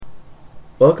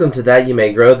Welcome to That You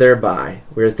May Grow Thereby.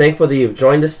 We are thankful that you have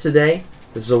joined us today.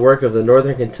 This is a work of the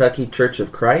Northern Kentucky Church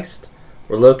of Christ.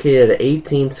 We're located at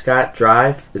 18 Scott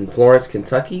Drive in Florence,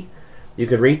 Kentucky. You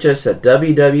can reach us at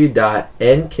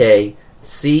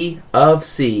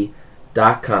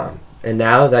www.nkcofc.com. And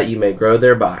now that you may grow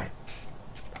thereby.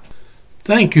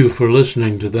 Thank you for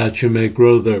listening to That You May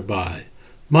Grow Thereby.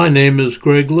 My name is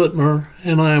Greg Littmer,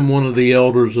 and I am one of the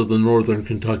elders of the Northern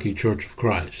Kentucky Church of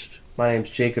Christ. My name is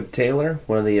Jacob Taylor,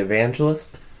 one of the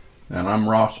evangelists. And I'm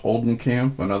Ross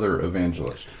Oldenkamp, another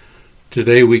evangelist.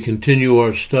 Today we continue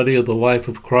our study of the life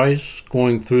of Christ,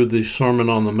 going through the Sermon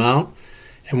on the Mount,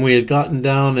 and we had gotten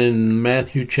down in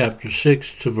Matthew chapter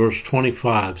 6 to verse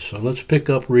 25. So let's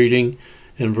pick up reading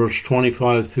in verse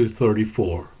 25 through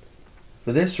 34.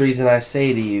 For this reason I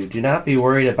say to you, do not be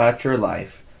worried about your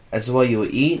life, as to what you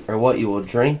will eat or what you will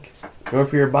drink, nor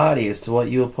for your body as to what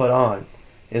you will put on.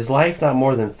 Is life not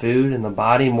more than food, and the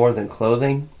body more than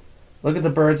clothing? Look at the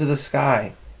birds of the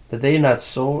sky, that they do not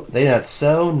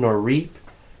sow, nor reap,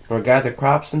 nor gather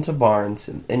crops into barns,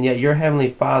 and yet your heavenly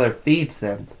Father feeds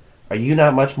them. Are you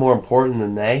not much more important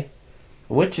than they?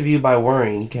 Which of you by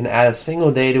worrying can add a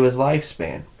single day to his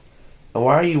lifespan? And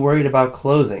why are you worried about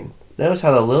clothing? Notice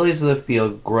how the lilies of the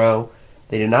field grow.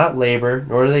 They do not labor,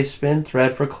 nor do they spin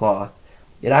thread for cloth.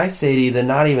 Yet I say to you that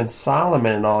not even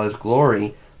Solomon in all his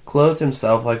glory clothed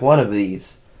himself like one of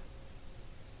these.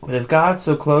 But if God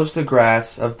so clothes the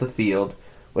grass of the field,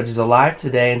 which is alive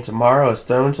today and tomorrow is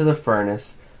thrown into the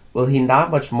furnace, will he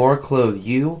not much more clothe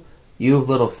you, you of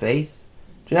little faith?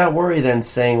 Do not worry then,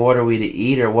 saying, what are we to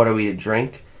eat, or what are we to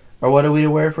drink, or what are we to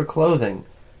wear for clothing?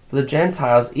 For the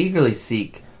Gentiles eagerly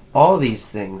seek all these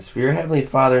things, for your heavenly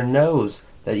Father knows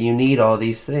that you need all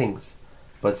these things.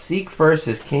 But seek first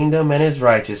his kingdom and his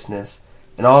righteousness,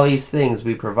 and all these things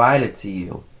will be provided to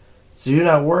you. So do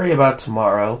not worry about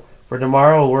tomorrow, for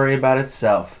tomorrow will worry about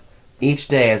itself. Each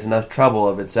day has enough trouble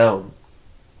of its own.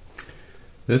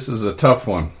 This is a tough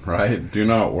one, right? Do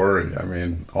not worry. I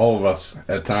mean, all of us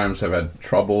at times have had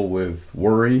trouble with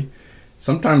worry.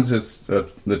 Sometimes it's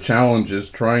the challenge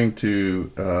is trying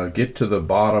to get to the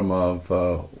bottom of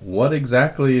what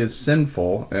exactly is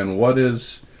sinful and what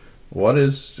is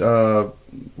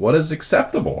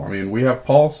acceptable. I mean, we have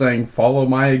Paul saying, "Follow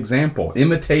my example,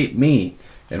 imitate me,"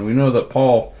 and we know that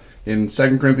Paul in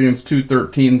 2 Corinthians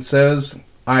 2:13 says,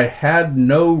 "I had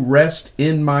no rest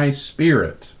in my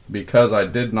spirit because I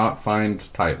did not find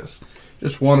Titus."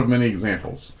 Just one of many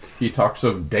examples. He talks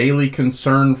of daily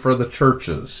concern for the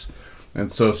churches.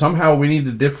 And so somehow we need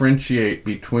to differentiate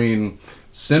between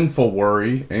sinful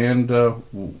worry and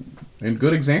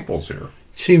good examples here.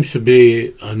 Seems to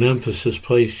be an emphasis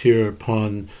placed here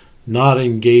upon not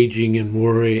engaging in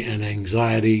worry and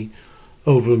anxiety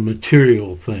over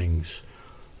material things.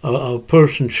 A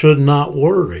person should not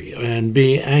worry and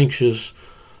be anxious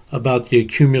about the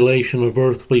accumulation of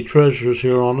earthly treasures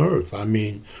here on earth. I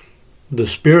mean, the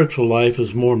spiritual life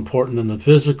is more important than the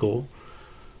physical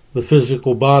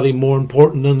body more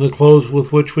important than the clothes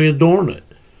with which we adorn it.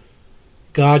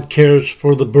 God cares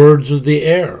for the birds of the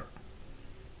air.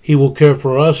 He will care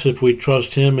for us if we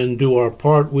trust him and do our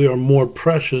part. We are more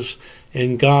precious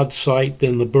in God's sight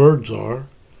than the birds are.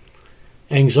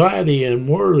 Anxiety and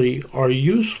worry are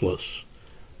useless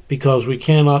because we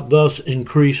cannot thus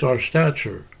increase our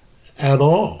stature at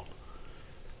all.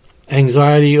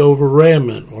 Anxiety over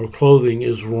raiment or clothing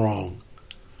is wrong.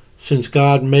 Since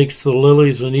God makes the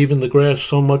lilies and even the grass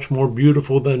so much more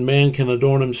beautiful than man can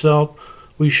adorn himself,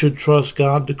 we should trust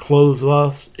God to clothe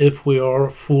us if we are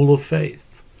full of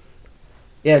faith.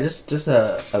 Yeah, just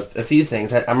a few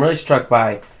things. I'm really struck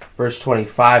by verse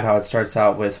 25, how it starts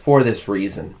out with, for this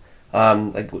reason.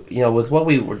 With what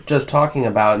we were just talking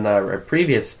about in the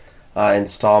previous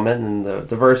installment and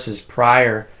the verses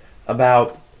prior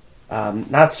about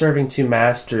not serving two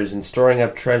masters and storing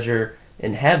up treasure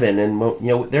in heaven, and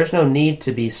there's no need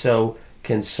to be so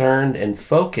concerned and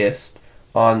focused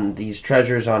on these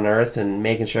treasures on earth and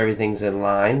making sure everything's in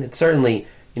line. It's certainly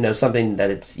something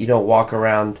that you don't walk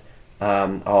around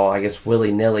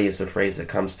willy-nilly is the phrase that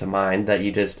comes to mind, that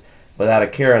you just without a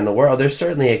care in the world. There's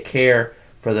certainly a care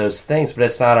for those things, but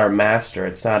it's not our master.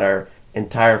 It's not our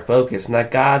entire focus, and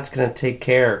that God's going to take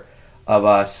care of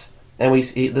us. And we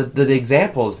see the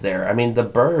examples there. I mean, the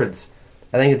birds.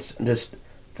 I think it's just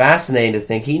fascinating to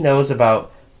think he knows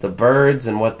about the birds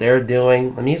and what they're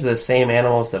doing. And these are the same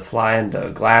animals that fly into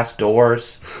glass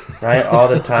doors, right, all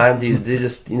the time. They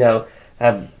just,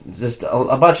 have just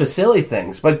a bunch of silly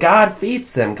things. But God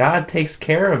feeds them. God takes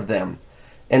care of them.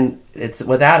 And it's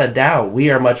without a doubt,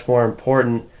 we are much more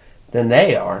important than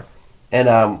they are.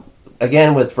 And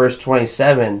again, with verse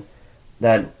 27,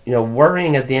 that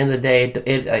worrying at the end of the day,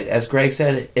 it as Greg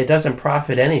said, it doesn't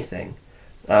profit anything.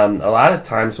 A lot of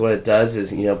times what it does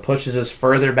is pushes us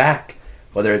further back,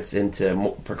 whether it's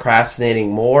into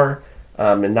procrastinating more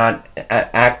and not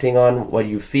acting on what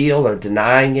you feel, or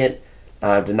denying it,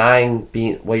 denying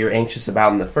being what you're anxious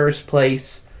about in the first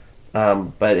place.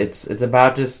 But it's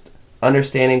about just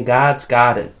understanding God's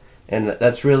got it, and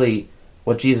that's really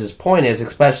what Jesus' point is,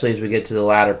 especially as we get to the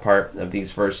latter part of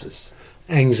these verses.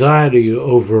 Anxiety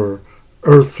over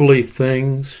earthly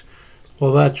things,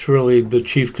 well, that's really the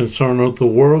chief concern of the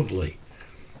worldly.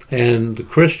 And the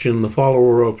Christian, the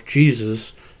follower of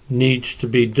Jesus, needs to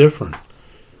be different.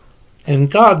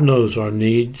 And God knows our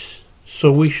needs,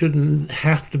 so we shouldn't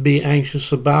have to be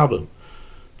anxious about them,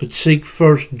 but seek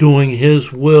first doing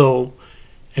His will,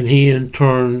 and He in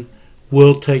turn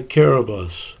will take care of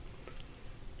us.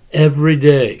 Every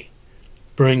day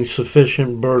brings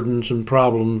sufficient burdens and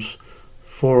problems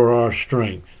for our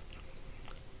strength.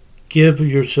 Give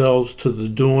yourselves to the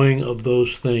doing of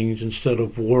those things instead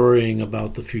of worrying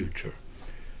about the future.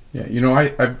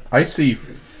 Yeah, I see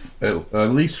at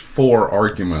least 4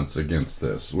 arguments against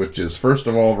this, which is, first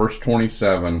of all, verse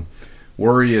 27,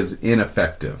 worry is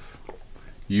ineffective.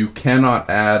 You cannot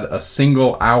add a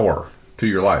single hour to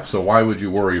your life, so why would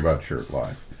you worry about your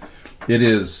life?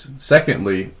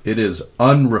 Secondly, it is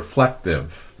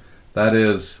unreflective. That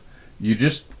is,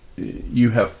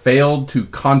 you have failed to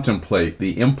contemplate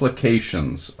the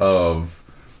implications of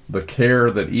the care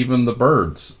that even the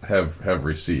birds have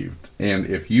received. And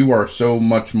if you are so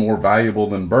much more valuable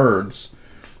than birds,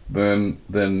 then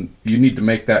you need to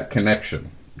make that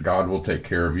connection. God will take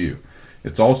care of you.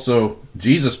 It's also,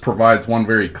 Jesus provides one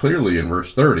very clearly in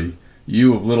verse 30,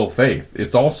 you of little faith.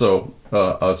 It's also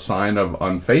a sign of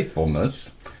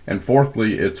unfaithfulness. And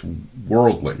fourthly, it's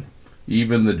worldly.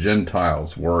 Even the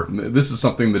Gentiles this is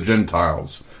something the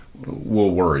Gentiles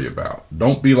will worry about.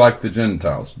 Don't be like the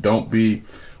Gentiles. Don't be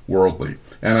worldly.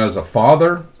 And as a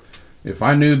father, if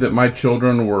I knew that my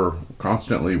children were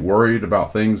constantly worried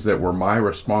about things that were my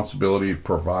responsibility to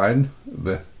provide,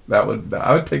 I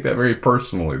would take that very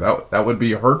personally. That would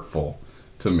be hurtful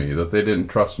to me, that they didn't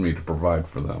trust me to provide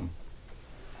for them.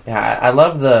 Yeah, I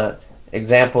love the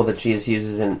example that Jesus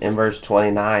uses in verse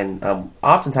 29.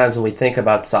 Oftentimes when we think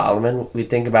about Solomon, we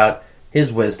think about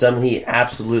his wisdom. He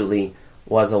absolutely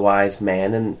was a wise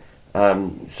man, and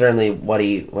certainly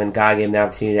when God gave him the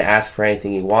opportunity to ask for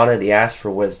anything he wanted, he asked for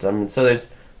wisdom. And so there's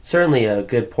certainly a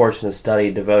good portion of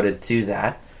study devoted to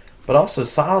that. But also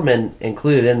Solomon,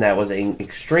 included in that, was an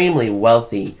extremely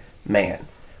wealthy man.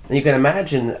 And you can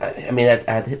imagine,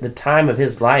 at the time of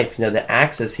his life, the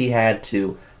access he had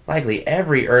to likely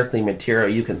every earthly material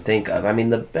you can think of.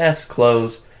 The best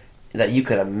clothes that you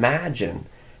could imagine.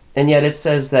 And yet it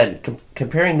says that,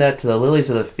 comparing that to the lilies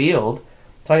of the field,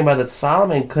 talking about that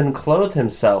Solomon couldn't clothe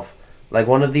himself like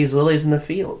one of these lilies in the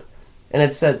field. And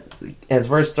it said, as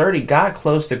verse 30, God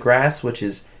clothes the grass which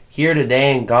is here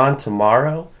today and gone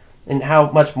tomorrow. And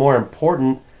how much more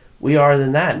important we are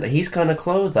than that. He's going to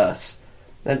clothe us.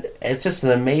 And it's just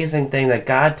an amazing thing that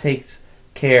God takes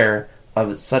care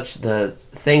of such the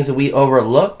things that we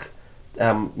overlook.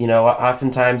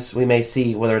 Oftentimes we may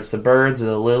see, whether it's the birds or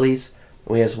the lilies,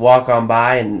 we just walk on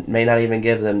by and may not even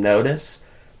give them notice.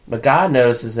 But God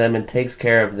notices them and takes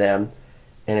care of them.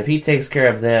 And if He takes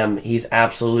care of them, He's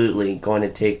absolutely going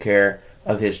to take care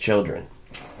of His children.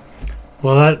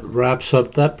 Well, that wraps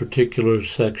up that particular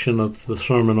section of the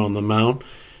Sermon on the Mount.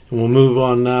 And we'll move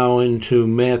on now into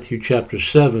Matthew chapter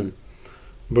 7,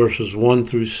 verses 1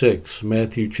 through 6.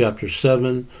 Matthew chapter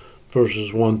 7,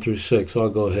 verses 1 through 6. I'll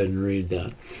go ahead and read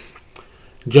that.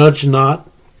 Judge not,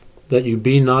 that you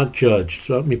be not judged.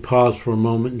 Let me pause for a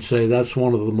moment and say that's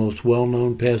one of the most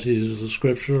well-known passages of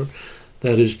Scripture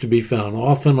that is to be found,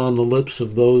 often on the lips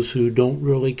of those who don't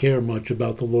really care much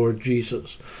about the Lord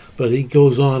Jesus. But he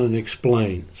goes on and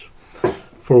explains,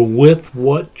 for with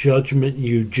what judgment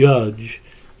you judge,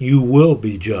 you will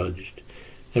be judged.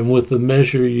 And with the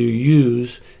measure you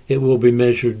use, it will be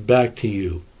measured back to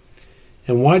you.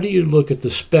 And why do you look at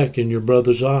the speck in your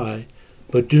brother's eye,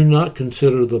 but do not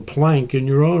consider the plank in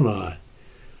your own eye?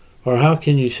 Or how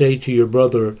can you say to your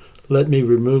brother, let me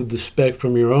remove the speck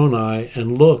from your own eye,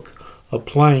 and look, a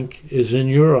plank is in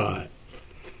your eye?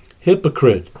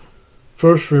 Hypocrite,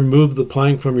 first remove the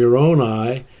plank from your own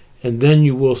eye, and then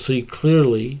you will see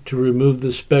clearly to remove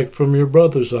the speck from your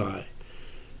brother's eye.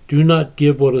 Do not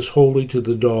give what is holy to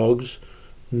the dogs,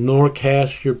 nor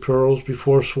cast your pearls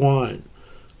before swine,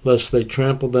 lest they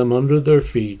trample them under their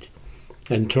feet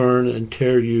and turn and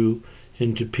tear you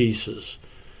into pieces.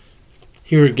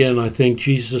 Here again, I think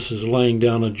Jesus is laying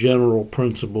down a general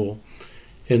principle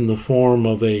in the form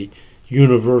of a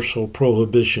universal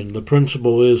prohibition. The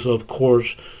principle is, of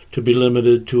course, to be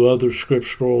limited to other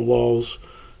scriptural laws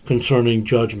concerning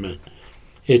judgment.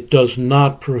 It does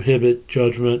not prohibit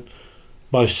judgment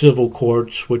by civil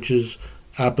courts, which is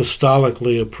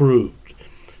apostolically approved.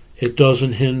 It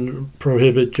doesn't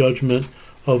prohibit judgment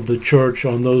of the church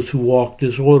on those who walk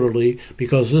disorderly,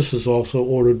 because this is also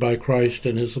ordered by Christ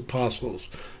and his apostles.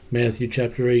 Matthew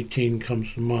chapter 18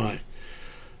 comes to mind.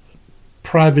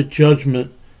 Private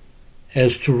judgment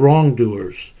as to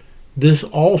wrongdoers. This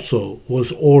also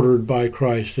was ordered by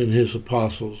Christ and his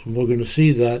apostles. And we're going to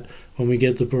see that when we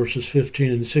get to verses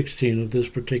 15 and 16 of this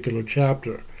particular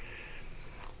chapter.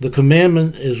 The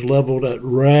commandment is leveled at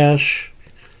rash,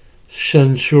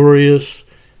 censorious,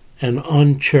 and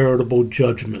uncharitable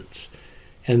judgments,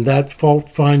 and that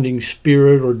fault-finding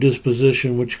spirit or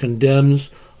disposition which condemns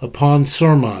upon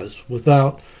surmise,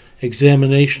 without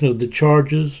examination of the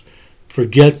charges,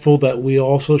 forgetful that we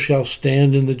also shall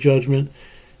stand in the judgment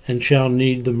and shall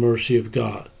need the mercy of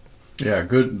God. Yeah,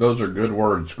 good. Those are good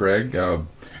words, Greg.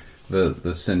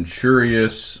 The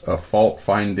censorious,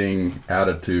 fault-finding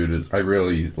attitude, I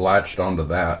really latched onto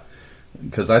that,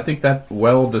 because I think that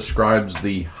well describes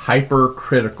the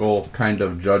hypercritical kind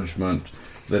of judgment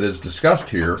that is discussed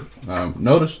here.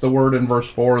 Notice the word in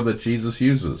verse 4 that Jesus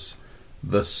uses,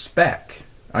 the speck.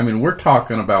 I mean, we're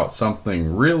talking about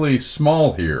something really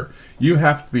small here. You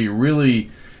have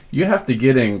to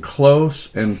get in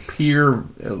close and peer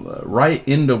right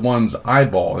into one's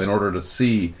eyeball in order to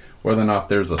see whether or not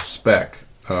there's a speck.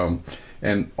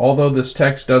 And although this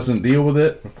text doesn't deal with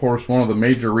it, of course, one of the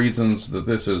major reasons that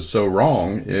this is so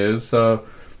wrong is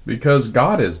because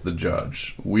God is the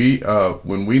judge.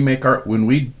 When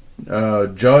we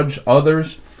judge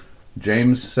others,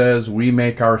 James says we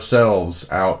make ourselves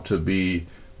out to be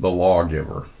the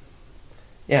lawgiver.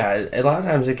 Yeah, a lot of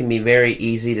times it can be very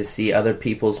easy to see other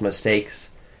people's mistakes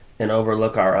and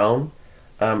overlook our own.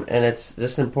 And it's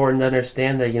just important to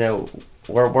understand that,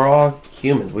 we're all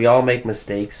humans. We all make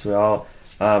mistakes. We all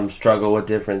struggle with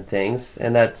different things.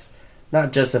 And that's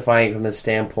not justifying from the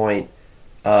standpoint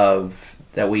of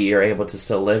that we are able to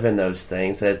still live in those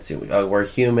things. That's we're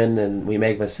human and we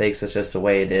make mistakes. That's just the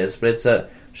way it is. But it's a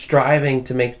striving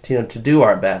to make to do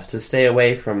our best, to stay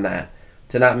away from that,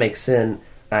 to not make sin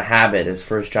a habit, as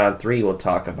 1 John 3 will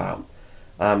talk about.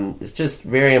 It's just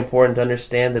very important to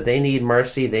understand that they need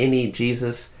mercy. They need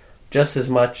Jesus just as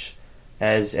much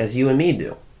as you and me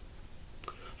do.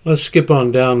 Let's skip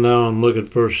on down now and look at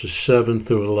verses 7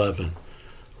 through 11.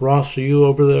 Ross, are you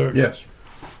over there? Yes.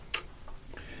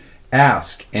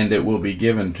 Ask, and it will be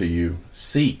given to you.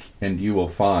 Seek, and you will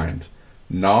find.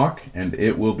 Knock, and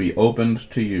it will be opened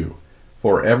to you.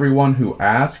 For everyone who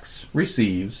asks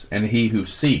receives, and he who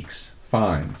seeks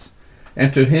finds.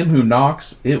 And to him who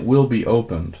knocks it will be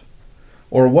opened.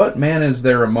 Or what man is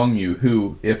there among you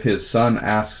who, if his son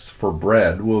asks for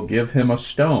bread, will give him a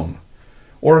stone?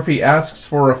 Or if he asks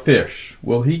for a fish,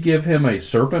 will he give him a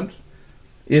serpent?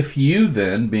 If you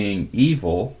then, being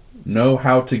evil, know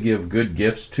how to give good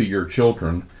gifts to your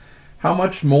children, how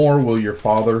much more will your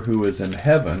Father who is in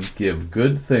heaven give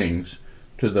good things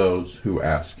to those who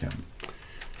ask him?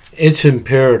 It's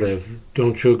imperative,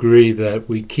 don't you agree, that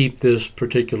we keep this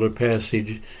particular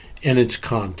passage in its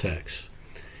context.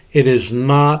 It is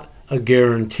not a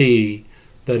guarantee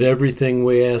that everything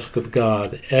we ask of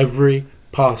God, every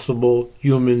possible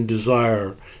human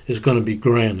desire, is going to be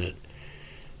granted.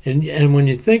 And when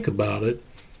you think about it,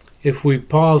 if we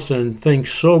pause and think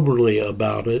soberly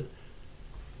about it,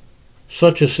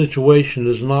 such a situation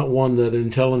is not one that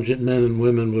intelligent men and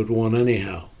women would want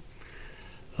anyhow.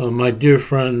 My dear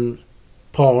friend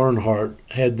Paul Earnhardt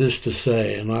had this to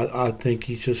say, and I think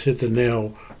he just hit the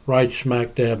nail right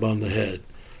smack dab on the head.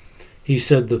 He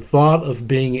said, the thought of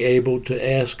being able to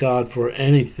ask God for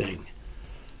anything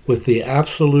with the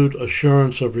absolute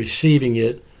assurance of receiving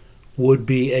it would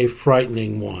be a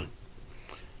frightening one.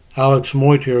 Alex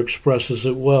Moitier expresses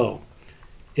it well.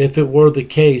 If it were the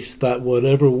case that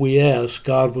whatever we ask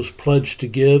God was pledged to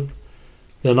give,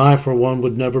 then I, for one,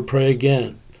 would never pray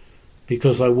again,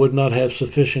 because I would not have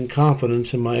sufficient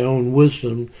confidence in my own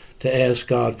wisdom to ask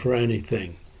God for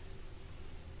anything.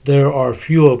 There are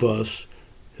few of us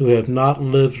who have not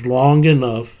lived long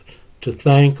enough to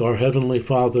thank our Heavenly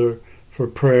Father for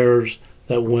prayers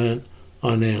that went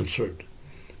unanswered.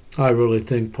 I really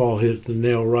think Paul hit the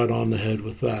nail right on the head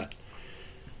with that.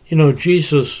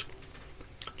 Jesus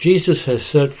has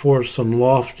set forth some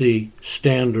lofty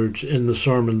standards in the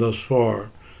sermon thus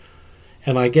far.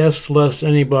 And I guess lest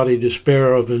anybody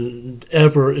despair of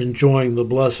ever enjoying the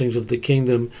blessings of the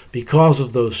kingdom because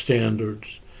of those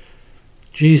standards,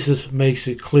 Jesus makes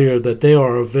it clear that they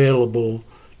are available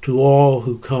to all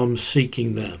who come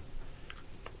seeking them.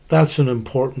 That's an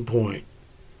important point.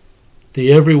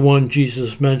 The everyone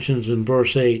Jesus mentions in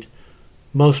verse 8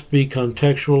 must be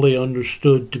contextually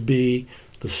understood to be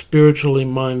the spiritually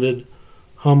minded,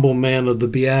 humble man of the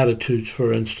Beatitudes,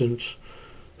 for instance,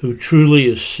 who truly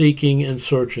is seeking and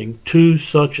searching. To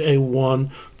such a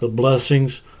one, the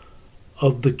blessings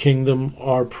of the kingdom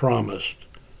are promised.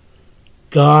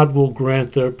 God will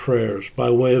grant their prayers.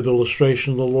 By way of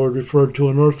illustration, the Lord referred to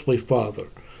an earthly father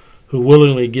who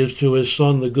willingly gives to his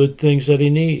son the good things that he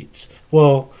needs.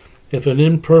 Well, if an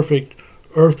imperfect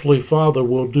earthly father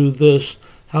will do this,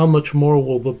 how much more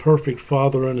will the perfect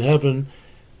Father in heaven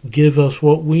give us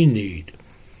what we need?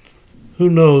 Who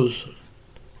knows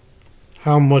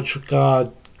how much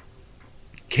God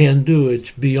can do?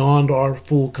 It's beyond our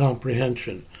full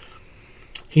comprehension.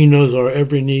 He knows our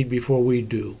every need before we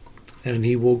do, and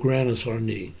he will grant us our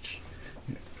needs.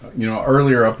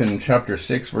 Earlier up in chapter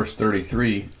 6, verse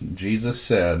 33, Jesus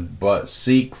said, "But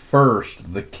seek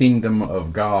first the kingdom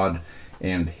of God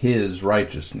and his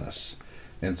righteousness."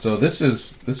 And so this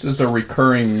is a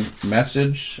recurring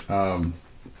message.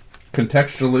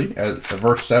 Contextually, as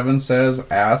verse 7 says,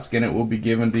 "Ask and it will be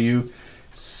given to you.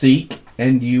 Seek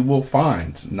and you will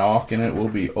find. Knock and it will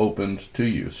be opened to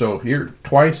you." So here,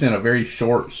 twice in a very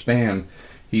short span,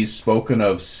 he's spoken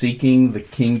of seeking the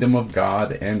kingdom of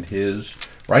God and his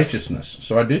righteousness.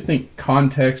 So I do think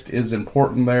context is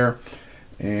important there.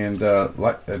 And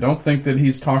I don't think that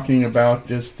he's talking about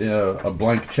just a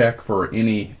blank check for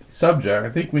any subject. I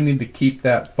think we need to keep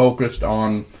that focused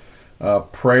on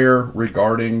prayer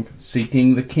regarding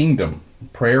seeking the kingdom,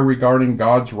 prayer regarding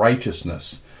God's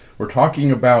righteousness. We're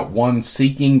talking about one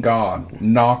seeking God,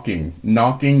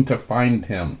 knocking to find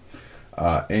him.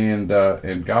 And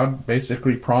God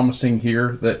basically promising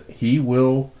here that he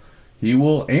will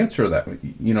answer that.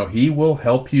 He will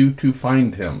help you to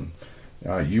find him.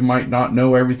 You might not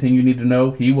know everything you need to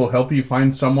know. He will help you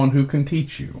find someone who can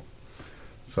teach you.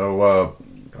 So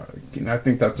I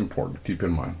think that's important to keep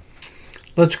in mind.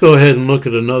 Let's go ahead and look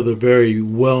at another very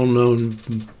well-known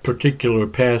particular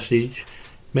passage,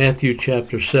 Matthew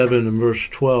chapter 7 and verse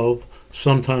 12,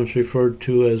 sometimes referred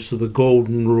to as the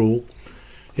Golden Rule.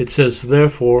 It says,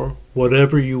 "Therefore,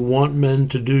 whatever you want men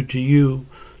to do to you,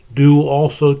 do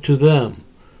also to them,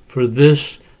 for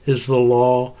this is the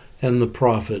law and the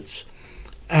prophets."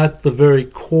 At the very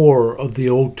core of the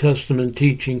Old Testament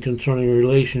teaching concerning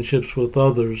relationships with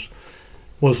others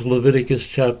was Leviticus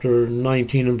chapter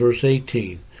 19 and verse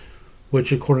 18,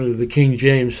 which according to the King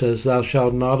James says, "Thou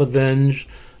shalt not avenge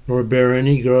nor bear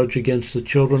any grudge against the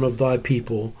children of thy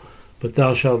people, but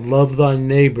thou shalt love thy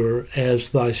neighbor as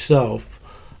thyself.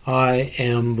 I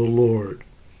am the Lord."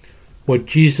 What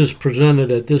Jesus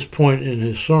presented at this point in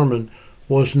his sermon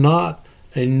was not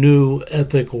a new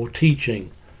ethical teaching.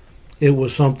 It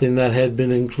was something that had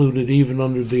been included even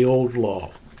under the old law.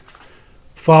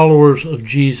 Followers of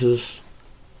Jesus,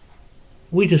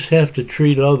 we just have to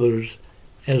treat others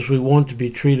as we want to be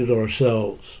treated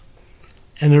ourselves.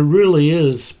 And it really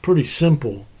is pretty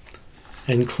simple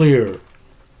and clear.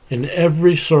 In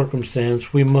every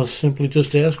circumstance, we must simply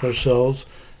just ask ourselves,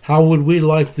 how would we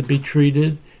like to be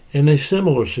treated in a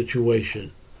similar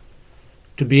situation?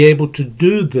 To be able to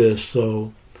do this,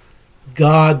 though,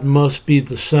 God must be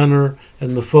the center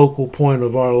and the focal point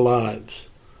of our lives.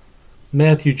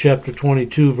 Matthew chapter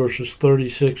 22, verses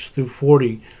 36 through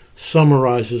 40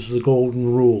 summarizes the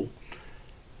Golden Rule.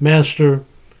 "Master,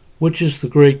 which is the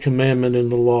great commandment in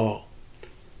the law?"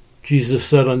 Jesus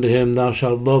said unto him, "Thou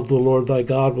shalt love the Lord thy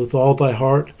God with all thy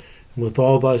heart, and with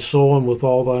all thy soul, and with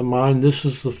all thy mind. This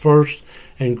is the first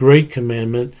and great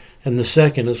commandment, and the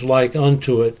second is like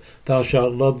unto it. Thou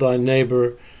shalt love thy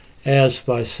neighbor as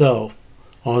thyself.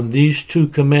 On these two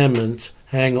commandments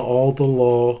hang all the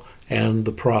law and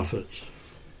the prophets."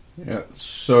 Yeah,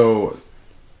 so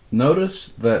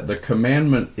notice that the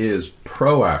commandment is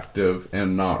proactive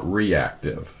and not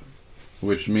reactive,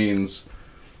 which means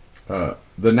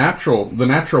the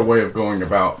natural way of going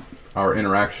about our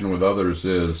interaction with others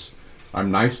is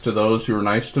I'm nice to those who are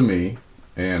nice to me,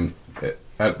 and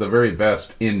at the very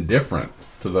best indifferent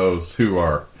to those who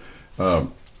are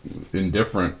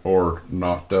indifferent or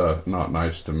not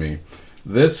nice to me.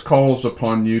 This calls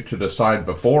upon you to decide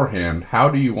beforehand, how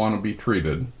do you want to be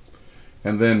treated?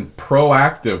 And then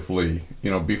proactively,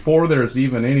 before there's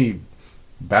even any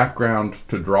background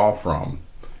to draw from,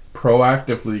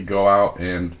 proactively go out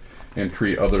and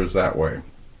treat others that way.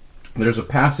 There's a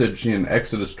passage in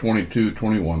Exodus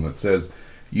 22:21 that says,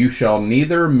 "You shall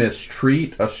neither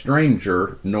mistreat a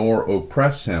stranger nor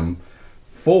oppress him,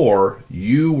 for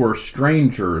you were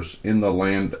strangers in the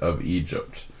land of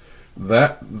Egypt."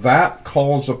 that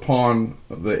calls upon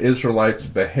the Israelites'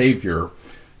 behavior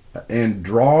and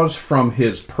draws from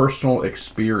his personal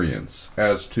experience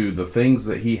as to the things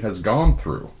that he has gone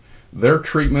through. Their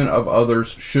treatment of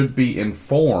others should be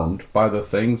informed by the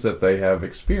things that they have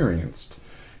experienced.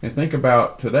 And think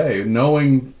about today,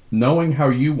 knowing how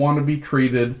you want to be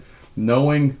treated,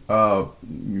 knowing how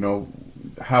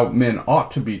men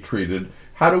ought to be treated.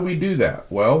 How do we do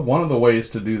that? Well, one of the ways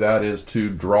to do that is to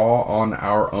draw on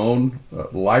our own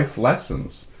life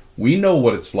lessons. We know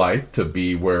what it's like to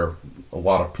be where a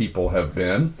lot of people have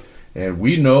been, and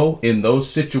we know in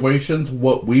those situations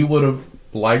what we would have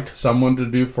liked someone to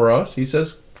do for us. He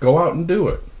says, go out and do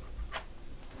it.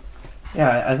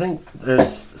 Yeah, I think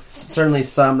there's certainly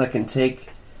some that can take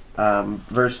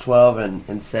verse 12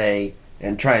 and say,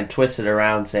 and try and twist it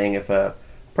around, saying if a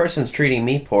person's treating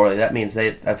me poorly, that means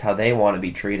that's how they want to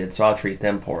be treated, so I'll treat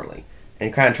them poorly. And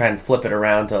you kind of try and flip it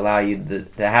around to allow you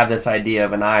to have this idea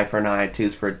of an eye for an eye,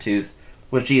 tooth for a tooth,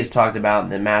 which Jesus talked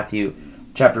about in Matthew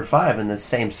chapter 5 in the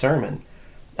same sermon.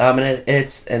 And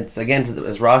it's again,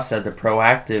 as Ross said, the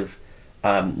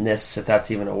proactiveness, if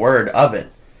that's even a word, of it,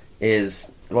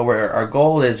 is our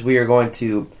goal is we are going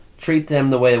to treat them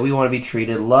the way that we want to be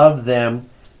treated, love them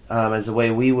as the way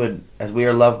as we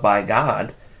are loved by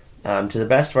God, to the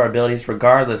best of our abilities,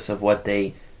 regardless of what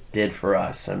they did for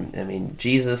us. I mean,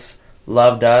 Jesus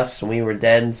loved us when we were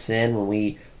dead in sin, when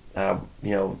we,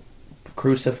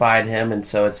 crucified him, and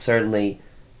so it's certainly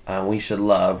we should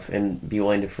love and be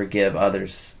willing to forgive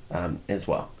others as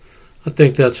well. I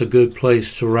think that's a good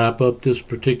place to wrap up this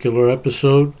particular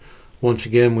episode. Once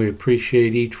again, we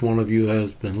appreciate each one of you who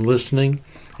has been listening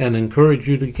and encourage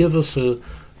you to give us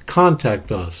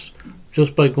contact us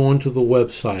just by going to the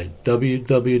website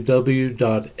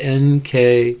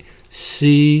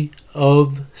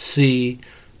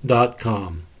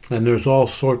www.nkcofc.com. And there's all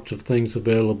sorts of things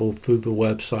available through the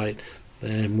website,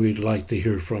 and we'd like to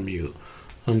hear from you.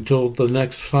 Until the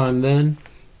next time then,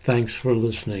 thanks for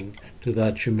listening to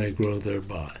That You May Grow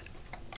Thereby.